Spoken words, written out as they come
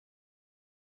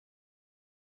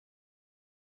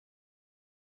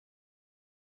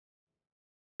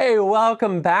Hey,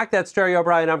 welcome back. That's Jerry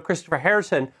O'Brien. I'm Christopher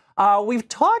Harrison. We've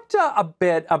talked a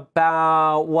bit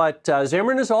about what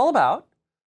Xamarin is all about,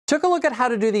 took a look at how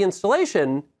to do the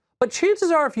installation, but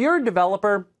chances are if you're a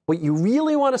developer, what you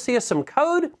really want to see is some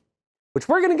code, which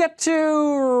we're going to get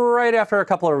to right after a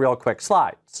couple of real quick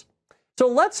slides. So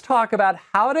let's talk about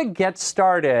how to get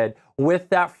started with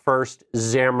that first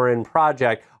Xamarin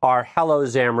project, or Hello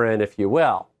Xamarin, if you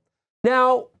will.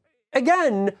 Now,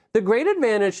 again, the great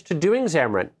advantage to doing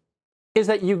Xamarin is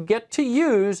that you get to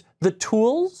use the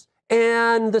tools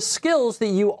and the skills that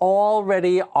you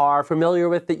already are familiar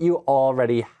with, that you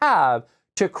already have,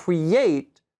 to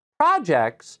create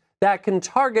projects that can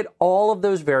target all of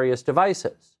those various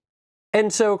devices.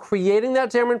 And so creating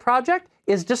that Xamarin project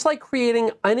is just like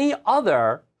creating any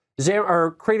other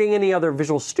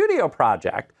Visual Studio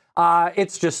project.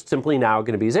 It's just simply now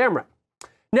going to be Xamarin.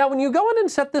 Now, when you go in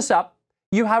and set this up,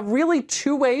 you have really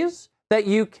two ways that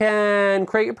you can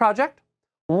create your project.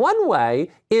 One way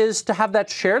is to have that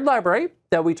shared library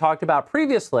that we talked about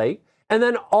previously, and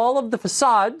then all of the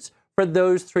facades for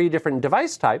those three different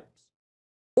device types.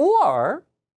 Or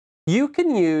you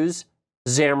can use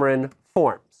Xamarin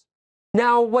Forms.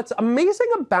 Now, what's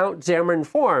amazing about Xamarin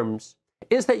Forms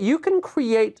is that you can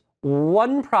create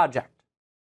one project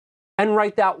and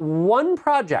write that one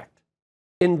project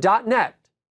in .NET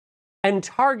and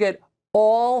target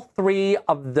all three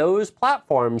of those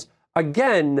platforms,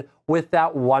 again, with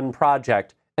that one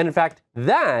project. And in fact,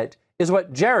 that is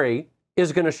what Jerry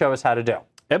is going to show us how to do.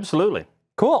 Absolutely.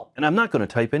 Cool. And I'm not going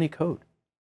to type any code.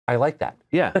 I like that.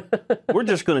 Yeah. We're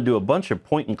just going to do a bunch of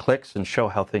point and clicks and show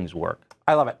how things work.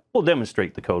 I love it. We'll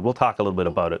demonstrate the code. We'll talk a little bit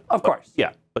about it. Of course.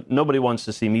 Yeah. But nobody wants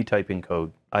to see me typing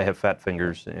code. I have fat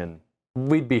fingers, and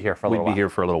we'd be here for a little while. We'd be here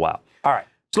for a little while. All right.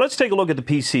 So let's take a look at the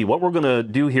PC. What we're going to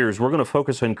do here is we're going to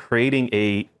focus on creating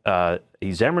a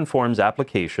Xamarin Forms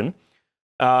application,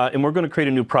 and we're going to create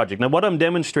a new project. Now, what I'm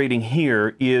demonstrating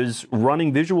here is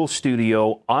running Visual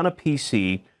Studio on a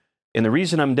PC, and the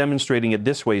reason I'm demonstrating it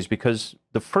this way is because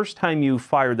the first time you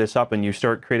fire this up and you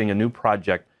start creating a new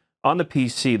project on the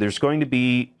PC, there's going to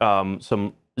be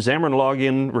some Xamarin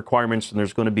login requirements, and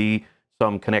there's going to be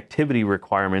some connectivity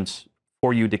requirements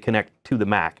for you to connect to the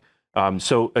Mac.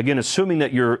 So again, assuming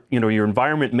that your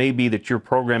environment may be that you're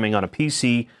programming on a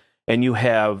PC and you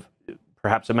have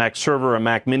perhaps a Mac server, a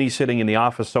Mac Mini sitting in the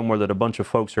office somewhere that a bunch of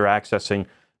folks are accessing,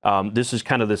 this is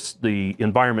kind of the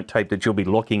environment type that you'll be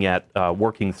looking at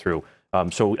working through.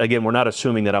 So again, we're not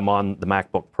assuming that I'm on the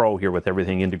MacBook Pro here with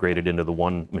everything integrated into the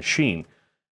one machine.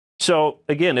 So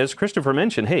again, as Christopher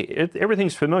mentioned, hey,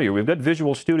 everything's familiar. We've got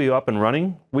Visual Studio up and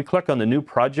running. We click on the new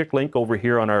project link over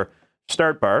here on our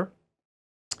start bar.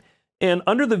 And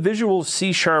under the Visual C#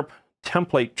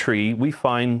 template tree, we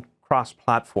find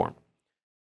cross-platform.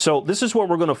 So this is what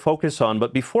we're going to focus on.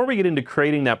 But before we get into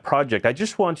creating that project, I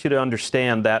just want you to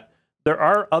understand that there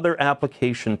are other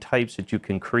application types that you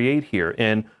can create here.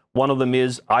 And one of them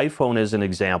is iPhone as an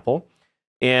example.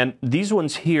 And these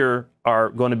ones here are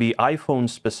going to be iPhone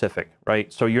specific,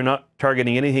 right? So you're not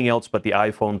targeting anything else but the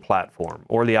iPhone platform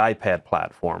or the iPad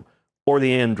platform or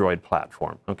the Android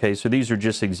platform. Okay, so these are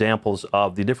just examples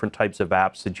of the different types of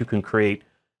apps that you can create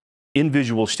in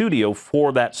Visual Studio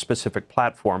for that specific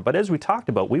platform. But as we talked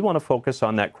about, we want to focus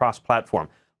on that cross-platform.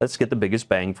 Let's get the biggest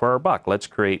bang for our buck. Let's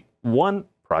create one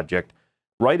project,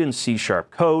 write in C#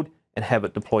 code, and have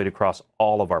it deployed across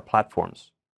all of our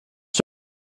platforms.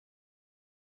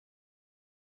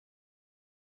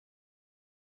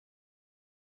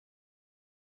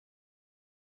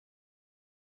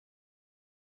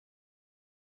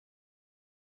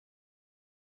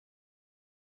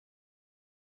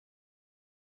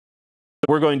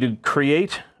 We're going to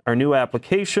create our new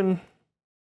application.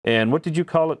 And what did you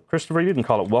call it, Christopher? You didn't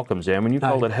call it Welcome Xamarin. You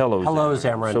called it Hello Xamarin. Hello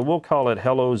Xamarin. So we'll call it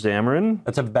Hello Xamarin.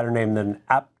 That's a better name than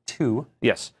App 2.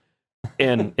 Yes.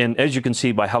 And as you can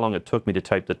see by how long it took me to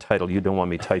type the title, you don't want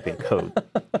me typing code.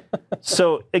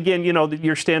 So again,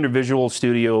 your standard Visual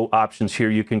Studio options here,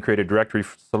 you can create a directory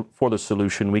for the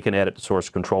solution. We can add it to source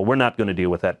control. We're not going to deal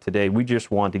with that today. We just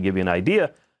want to give you an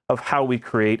idea of how we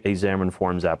create a Xamarin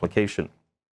Forms application.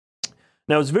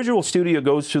 Now, as Visual Studio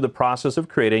goes through the process of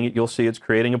creating it, you'll see it's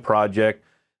creating a project,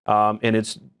 and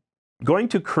it's going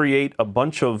to create a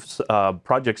bunch of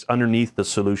projects underneath the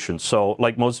solution. So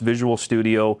like most Visual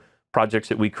Studio projects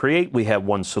that we create, we have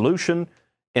one solution,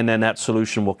 and then that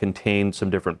solution will contain some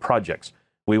different projects.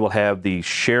 We will have the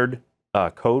shared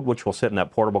code, which will sit in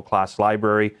that portable class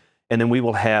library, and then we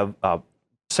will have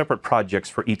separate projects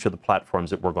for each of the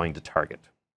platforms that we're going to target.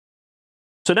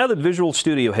 So now that Visual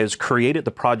Studio has created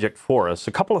the project for us,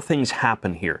 a couple of things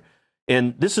happen here.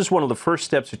 And this is one of the first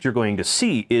steps that you're going to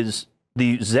see is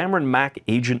the Xamarin Mac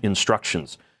agent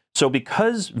instructions. So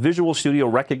because Visual Studio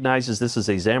recognizes this as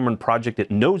a Xamarin project,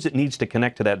 it knows it needs to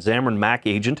connect to that Xamarin Mac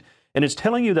agent, and it's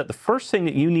telling you that the first thing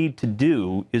that you need to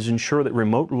do is ensure that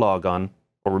remote logon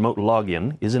or remote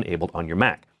login is enabled on your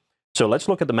Mac. So let's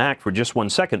look at the Mac for just 1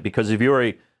 second, because if you're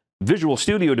a Visual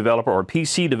Studio developer or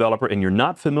PC developer and you're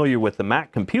not familiar with the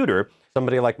Mac computer,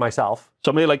 Somebody like myself.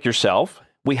 somebody like yourself,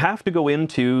 we have to go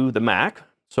into the Mac.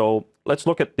 So let's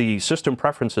look at the system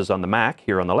preferences on the Mac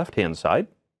here on the left-hand side.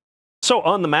 So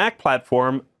on the Mac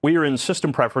platform, we are in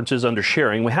System Preferences under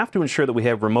Sharing. We have to ensure that we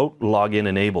have Remote Login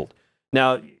enabled.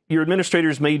 Now, your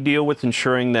administrators may deal with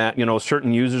ensuring that,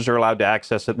 certain users are allowed to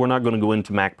access it. We're not going to go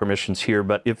into Mac permissions here,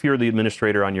 but if you're the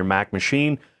administrator on your Mac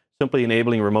machine, simply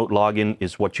enabling Remote Login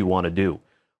is what you want to do.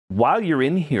 While you're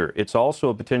in here, it's also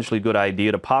a potentially good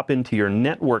idea to pop into your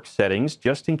network settings,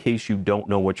 just in case you don't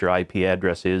know what your IP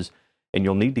address is, and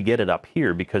you'll need to get it up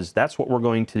here, because that's what we're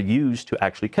going to use to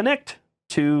actually connect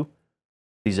to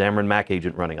the Xamarin Mac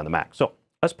agent running on the Mac. So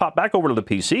let's pop back over to the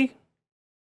PC.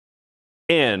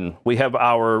 And we have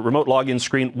our remote login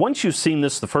screen. Once you've seen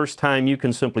this the first time, you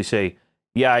can simply say,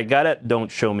 yeah, I got it.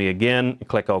 Don't show me again. And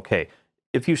click OK.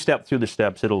 If you step through the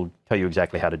steps, it'll tell you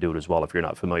exactly how to do it as well if you're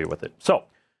not familiar with it. So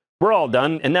we're all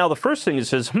done. And now the first thing it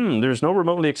says, there's no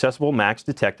remotely accessible Macs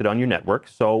detected on your network.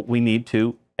 So we need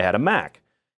to add a Mac.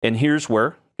 And here's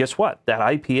where, guess what? That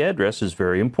IP address is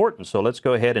very important. So let's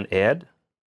go ahead and add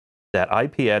that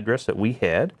IP address that we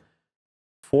had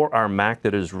for our Mac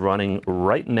that is running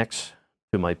right next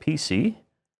to my PC.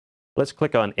 Let's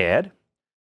click on Add.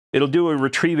 It'll do a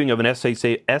retrieving of an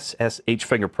SSH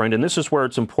fingerprint, and this is where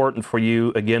it's important for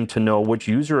you, again, to know which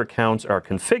user accounts are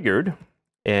configured,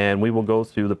 and we will go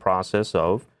through the process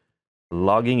of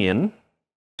logging in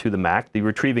to the Mac. The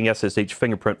retrieving SSH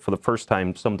fingerprint for the first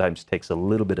time sometimes takes a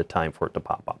little bit of time for it to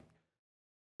pop up.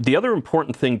 The other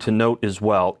important thing to note as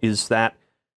well is that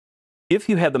if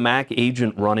you have the Mac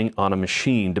agent running on a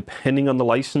machine, depending on the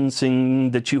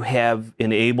licensing that you have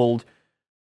enabled,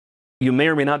 you may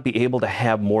or may not be able to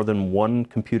have more than one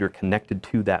computer connected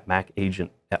to that Mac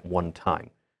agent at one time.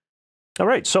 All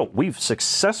right, so we've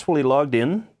successfully logged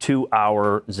in to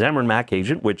our Xamarin Mac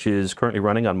agent, which is currently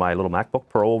running on my little MacBook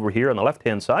Pro over here on the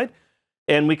left-hand side.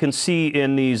 And we can see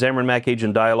in the Xamarin Mac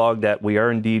agent dialog that we are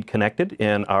indeed connected,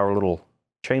 and our little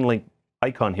chain link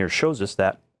icon here shows us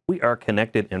that we are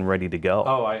connected and ready to go.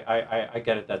 Oh, I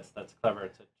get it. That's clever.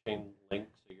 It's a chain link,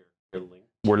 so you're linked.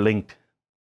 We're linked.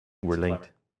 We're linked.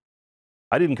 Clever.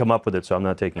 I didn't come up with it, so I'm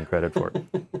not taking credit for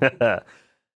it.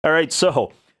 All right,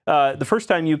 so the first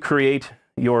time you create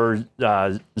your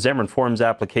Xamarin Forms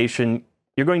application,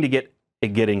 you're going to get a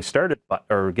Getting Started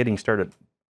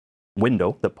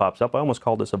window that pops up. I almost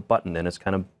call this a button, and it's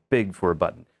kind of big for a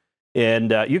button.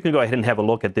 And you can go ahead and have a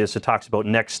look at this. It talks about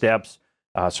next steps,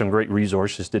 some great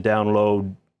resources to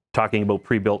download, talking about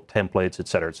pre-built templates, et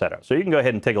cetera, et cetera. So you can go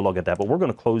ahead and take a look at that, but we're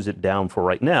going to close it down for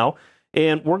right now,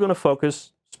 and we're going to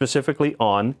focus specifically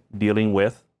on dealing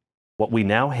with what we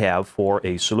now have for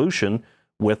a solution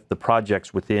with the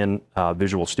projects within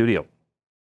Visual Studio.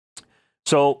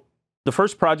 So the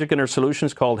first project in our solution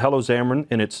is called Hello Xamarin,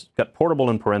 and it's got portable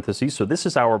in parentheses. So this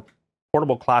is our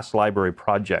portable class library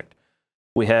project.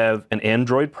 We have an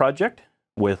Android project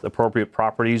with appropriate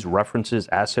properties, references,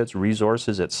 assets,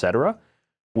 resources, etc.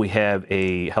 We have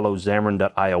a Hello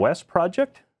Xamarin.iOS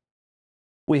project.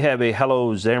 We have a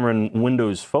Hello Xamarin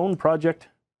Windows Phone project.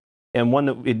 And one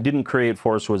that it didn't create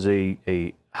for us was a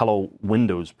Hello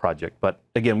Windows project. But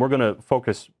again, we're going to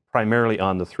focus primarily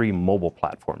on the 3 mobile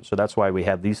platforms. So that's why we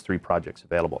have these 3 projects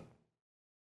available.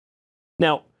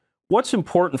 Now, what's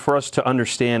important for us to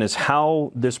understand is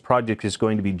how this project is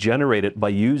going to be generated by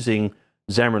using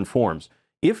Xamarin Forms.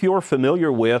 If you're familiar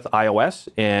with iOS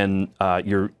and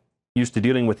you're used to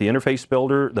dealing with the interface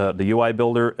builder, the UI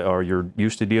builder, or you're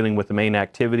used to dealing with the main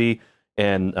activity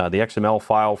and the XML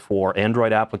file for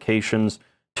Android applications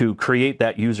to create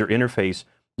that user interface,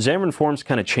 Xamarin Forms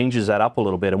kind of changes that up a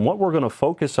little bit. And what we're going to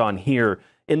focus on here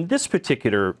in this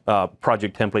particular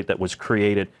project template that was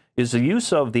created is the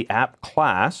use of the app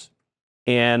class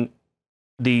and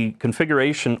the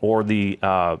configuration or the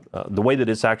way that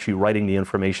it's actually writing the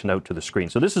information out to the screen.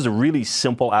 So this is a really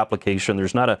simple application.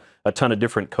 There's not a ton of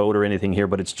different code or anything here,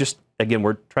 but it's just, again,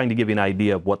 we're trying to give you an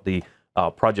idea of what the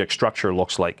project structure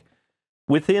looks like.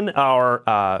 Within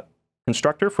our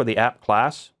constructor for the app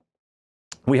class,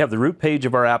 we have the root page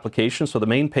of our application. So the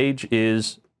main page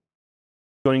is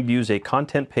going to use a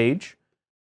content page.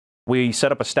 We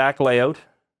set up a stack layout.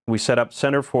 We set up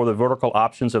center for the vertical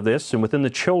options of this. And within the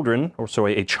children, or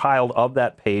sorry, a child of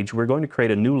that page, we're going to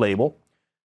create a new label,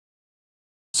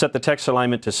 set the text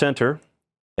alignment to center,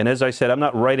 And as I said, I'm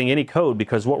not writing any code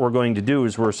because what we're going to do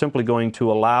is we're simply going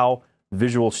to allow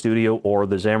Visual Studio or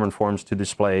the Xamarin Forms to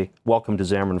display Welcome to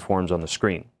Xamarin Forms on the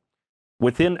screen.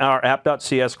 Within our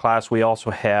app.cs class, we also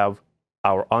have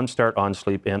our onStart,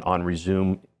 onSleep, and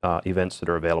onResume events that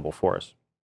are available for us.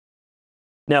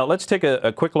 Now, let's take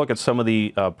a quick look at some of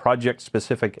the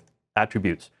project-specific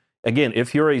attributes. Again,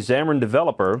 if you're a Xamarin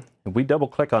developer, if we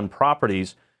double-click on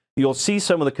Properties, you'll see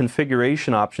some of the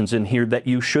configuration options in here that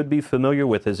you should be familiar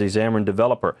with as a Xamarin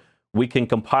developer. We can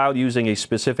compile using a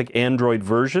specific Android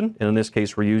version, and in this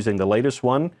case, we're using the latest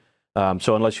one.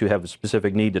 So unless you have a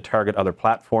specific need to target other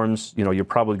platforms, you're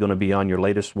probably going to be on your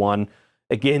latest one.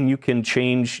 Again, you can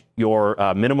change your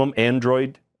minimum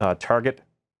Android target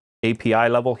API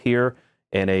level here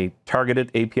and a targeted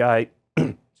API.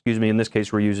 Excuse me. In this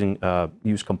case, we're using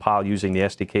use compile using the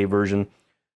SDK version.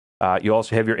 You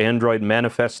also have your Android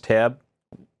manifest tab,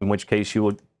 in which case you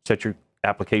would set your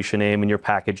application name and your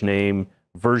package name,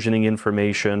 versioning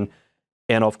information,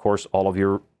 and of course all of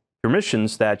your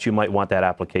permissions that you might want that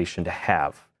application to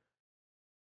have.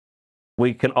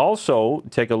 We can also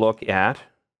take a look at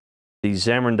the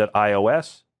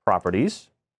Xamarin.iOS properties,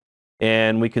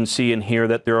 and we can see in here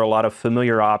that there are a lot of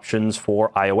familiar options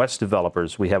for iOS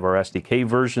developers. We have our SDK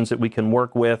versions that we can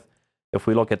work with. If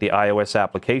we look at the iOS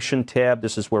application tab,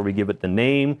 this is where we give it the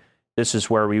name. This is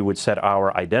where we would set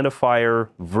our identifier,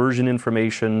 version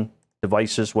information,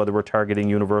 devices, whether we're targeting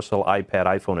universal, iPad,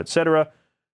 iPhone, etc.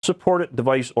 Supported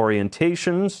device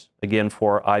orientations, again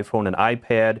for iPhone and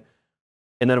iPad.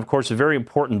 And then, of course, a very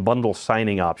important bundle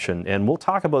signing option. And we'll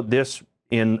talk about this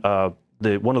in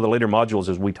one of the later modules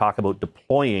as we talk about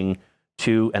deploying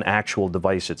to an actual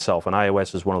device itself. And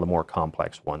iOS is one of the more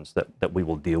complex ones that we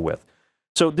will deal with.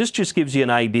 So this just gives you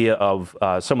an idea of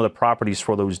some of the properties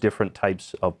for those different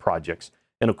types of projects.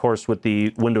 And of course, with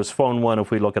the Windows Phone one,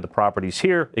 if we look at the properties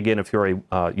here, again, if you're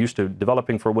used to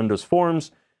developing for Windows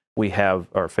Forms, we have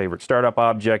our favorite startup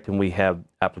object, and we have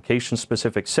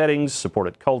application-specific settings,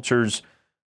 supported cultures.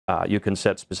 You can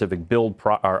set specific build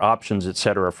options,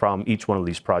 etc., from each one of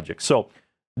these projects. So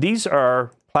these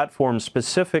are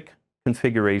platform-specific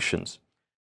configurations.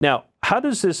 Now, how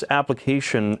does this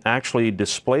application actually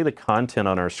display the content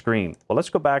on our screen? Well, let's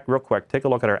go back real quick, take a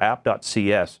look at our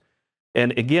app.cs.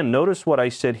 And again, notice what I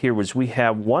said here was we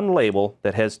have one label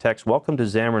that has text, Welcome to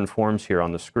Xamarin Forms here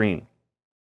on the screen.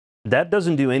 That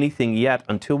doesn't do anything yet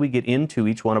until we get into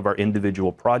each one of our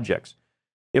individual projects.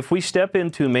 If we step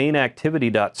into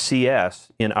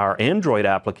mainActivity.cs in our Android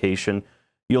application,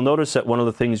 you'll notice that one of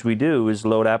the things we do is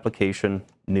load application,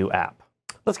 new app.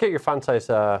 Let's get your font size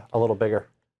a little bigger.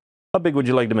 How big would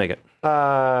you like to make it?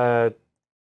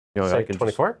 Say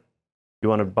 24? You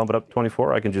want to bump it up to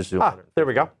 24? I can just zoom. There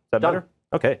we go. Is that better?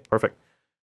 Okay, perfect.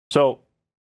 So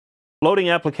loading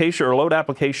application or load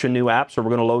application new app. So we're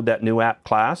going to load that new app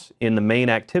class in the main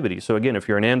activity. So again, if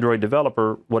you're an Android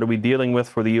developer, what are we dealing with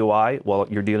for the UI? Well,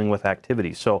 you're dealing with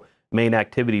activities. So main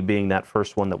activity being that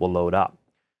first one that will load up.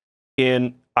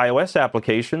 In iOS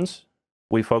applications,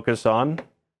 we focus on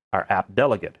our app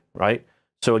delegate, right?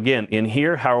 So again, in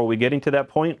here, how are we getting to that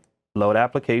point? Load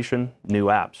application, new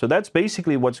app. So that's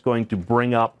basically what's going to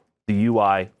bring up the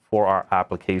UI for our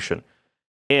application.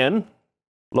 And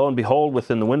lo and behold,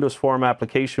 within the Windows Form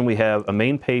application, we have a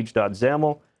main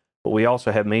page.xaml, but we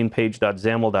also have main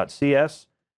page.xaml.cs.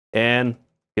 And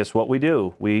guess what we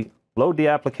do? We load the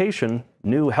application,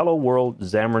 new Hello World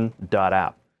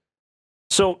Xamarin.app.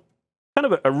 So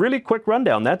kind of a really quick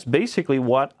rundown. That's basically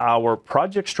what our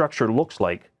project structure looks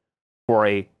like for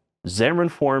a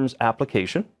Xamarin Forms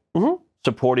application.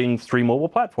 Supporting 3 mobile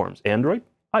platforms, Android,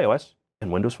 iOS,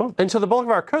 and Windows Phone. And so the bulk of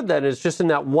our code then is just in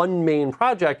that one main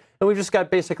project, and we've just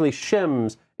got basically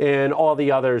shims in all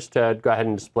the others to go ahead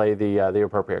and display the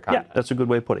appropriate content. Yeah, that's a good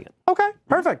way of putting it. Okay,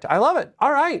 perfect. I love it.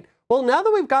 All right. Well, now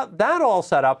that we've got that all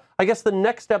set up, I guess the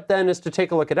next step then is to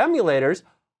take a look at emulators,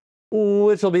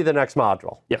 which will be the next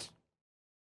module. Yes.